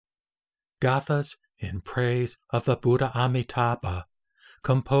Gathas in praise of the Buddha Amitabha,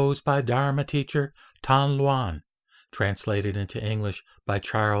 composed by Dharma Teacher T'an-luan, translated into English by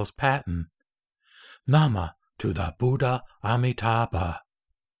Charles Patton. Namah to the Buddha Amitabha.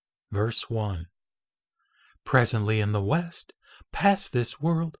 Verse 1. Presently in the west, past this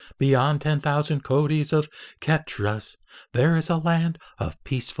world, beyond 10,000 kodis of Ketras, there is a land of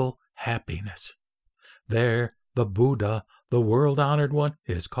peaceful happiness. There the Buddha, the world-honored one,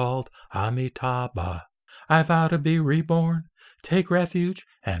 is called Amitabha. I vow to be reborn, take refuge,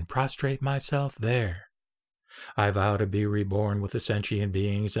 and prostrate myself there. I vow to be reborn with the sentient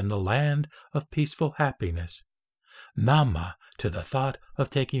beings in the land of peaceful happiness. Namah to the thought of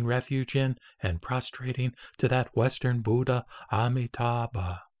taking refuge in and prostrating to that Western Buddha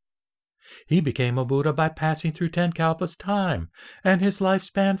Amitabha. He became a Buddha by passing through 10 kalpas time, and his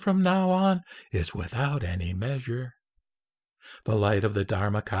lifespan from now on is without any measure. The light of the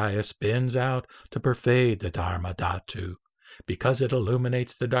Dharmakaya spins out to pervade the Dharma Dhatu. Because it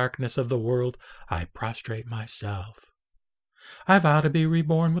illuminates the darkness of the world, I prostrate myself. I vow to be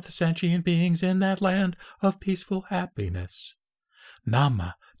reborn with the sentient beings in that land of peaceful happiness.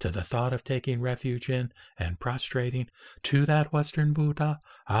 Namah to the thought of taking refuge in and prostrating to that Western Buddha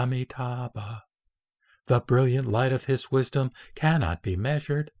Amitabha. The brilliant light of his wisdom cannot be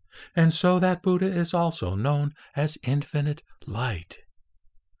measured, and so that Buddha is also known as infinite light.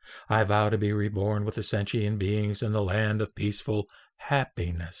 I vow to be reborn with the sentient beings in the land of peaceful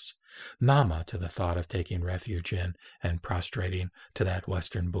happiness. Namah to the thought of taking refuge in and prostrating to that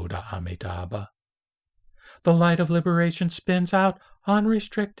Western Buddha Amitabha. The light of liberation spins out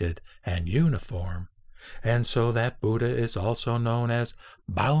unrestricted and uniform, and so that Buddha is also known as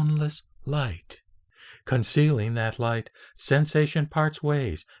boundless light. Concealing that light, sensation parts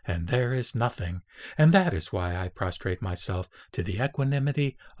ways, and there is nothing, and that is why I prostrate myself to the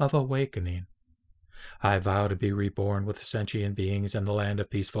equanimity of awakening. I vow to be reborn with the sentient beings in the land of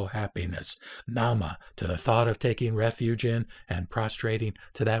peaceful happiness. Namah to the thought of taking refuge in and prostrating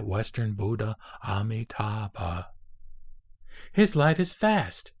to that Western Buddha Amitabha. His light is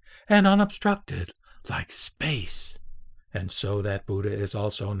vast and unobstructed, like space, and so that Buddha is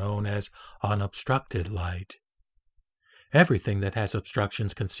also known as unobstructed light. Everything that has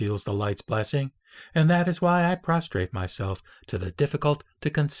obstructions conceals the light's blessing, and that is why I prostrate myself to the difficult to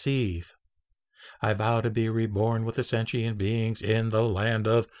conceive. I vow to be reborn with the sentient beings in the land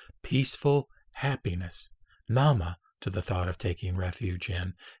of peaceful happiness. Namah to the thought of taking refuge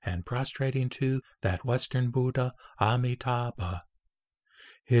in and prostrating to that Western Buddha Amitabha.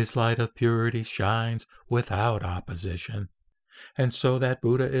 His light of purity shines without opposition, and so that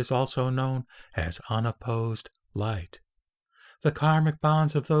Buddha is also known as unopposed light. The karmic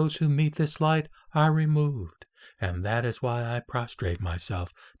bonds of those who meet this light are removed, and that is why I prostrate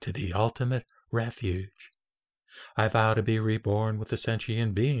myself to the ultimate refuge. I vow to be reborn with the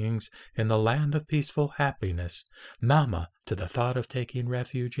sentient beings in the land of peaceful happiness. Namah to the thought of taking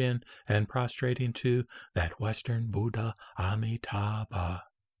refuge in and prostrating to that Western Buddha Amitabha.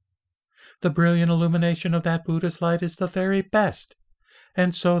 The brilliant illumination of that Buddha's light is the very best,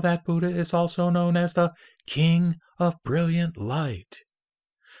 and so that Buddha is also known as the King of Brilliant Light.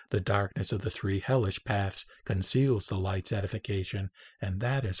 The darkness of the 3 hellish paths conceals the light's edification, and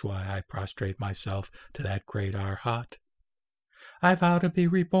that is why I prostrate myself to that great Arhat. I vow to be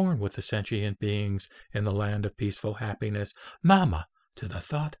reborn with the sentient beings in the land of peaceful happiness. Namah to the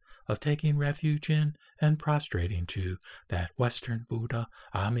thought of taking refuge in and prostrating to that Western Buddha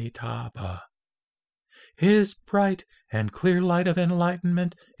Amitabha. His bright and clear light of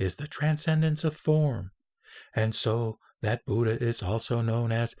enlightenment is the transcendence of form, and so that Buddha is also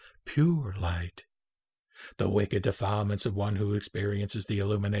known as pure light. The wicked defilements of one who experiences the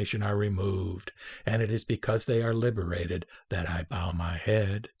illumination are removed, and it is because they are liberated that I bow my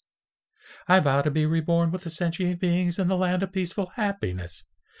head. I vow to be reborn with the sentient beings in the land of peaceful happiness.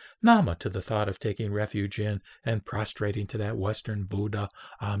 Namah to the thought of taking refuge in and prostrating to that Western Buddha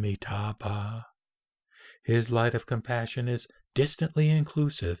Amitabha. His light of compassion is distantly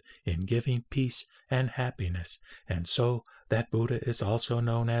inclusive in giving peace and happiness, and so that Buddha is also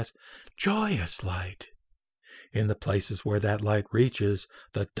known as joyous light. In the places where that light reaches,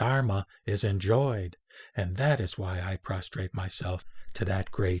 the Dharma is enjoyed, and that is why I prostrate myself to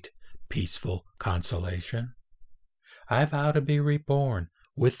that great, peaceful consolation. I vow to be reborn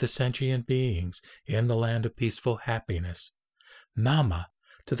with the sentient beings in the land of peaceful happiness. Namah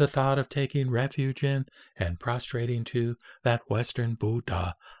to the thought of taking refuge in and prostrating to that Western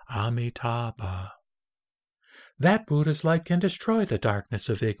Buddha Amitabha. That Buddha's light can destroy the darkness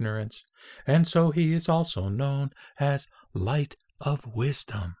of ignorance, and so he is also known as light of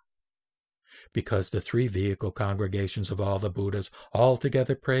wisdom. Because the three vehicle congregations of all the Buddhas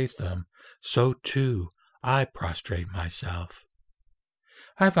altogether praise them, so too I prostrate myself.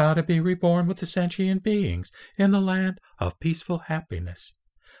 I vow to be reborn with the sentient beings in the land of peaceful happiness.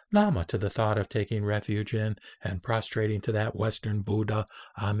 Namah to the thought of taking refuge in and prostrating to that Western Buddha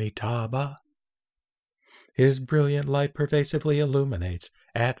Amitabha. His brilliant light pervasively illuminates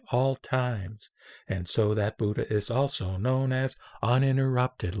at all times, and so that Buddha is also known as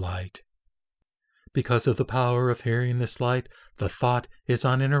uninterrupted light. Because of the power of hearing this light, the thought is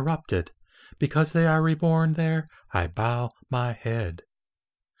uninterrupted. Because they are reborn there, I bow my head.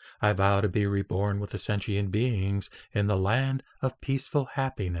 I vow to be reborn with the sentient beings in the land of peaceful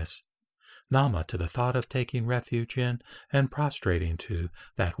happiness. Namah to the thought of taking refuge in and prostrating to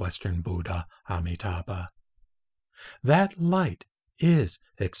that Western Buddha Amitabha. That light is,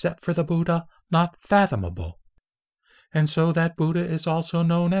 except for the Buddha, not fathomable. And so that Buddha is also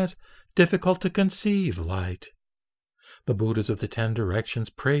known as difficult to conceive light. The Buddhas of the 10 directions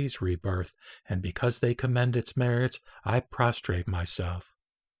praise rebirth, and because they commend its merits, I prostrate myself.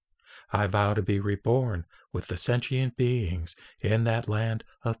 I vow to be reborn with the sentient beings in that land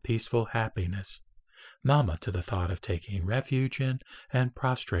of peaceful happiness. Namah to the thought of taking refuge in and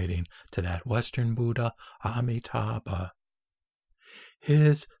prostrating to that Western Buddha Amitabha.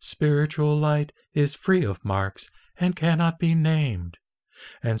 His spiritual light is free of marks and cannot be named,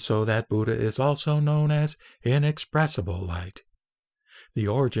 and so that Buddha is also known as inexpressible light. The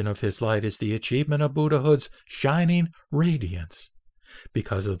origin of his light is the achievement of Buddhahood's shining radiance.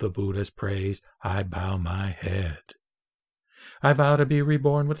 Because of the Buddha's praise, I bow my head. I vow to be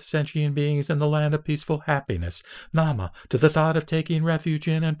reborn with the sentient beings in the land of peaceful happiness. Namah to the thought of taking refuge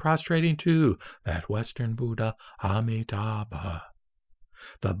in and prostrating to that Western Buddha Amitabha.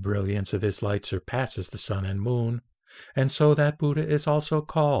 The brilliance of his light surpasses the sun and moon, and so that Buddha is also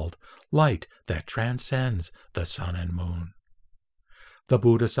called light that transcends the sun and moon. The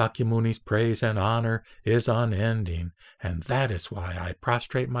Buddha Sakyamuni's praise and honor is unending, and that is why I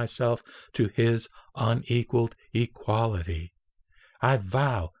prostrate myself to his unequaled equality. I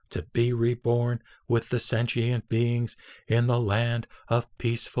vow to be reborn with the sentient beings in the land of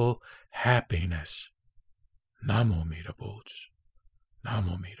peaceful happiness. Namo Amida Butsu.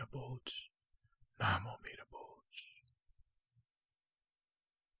 Namo Amida Butsu. Namo Amida Butsu.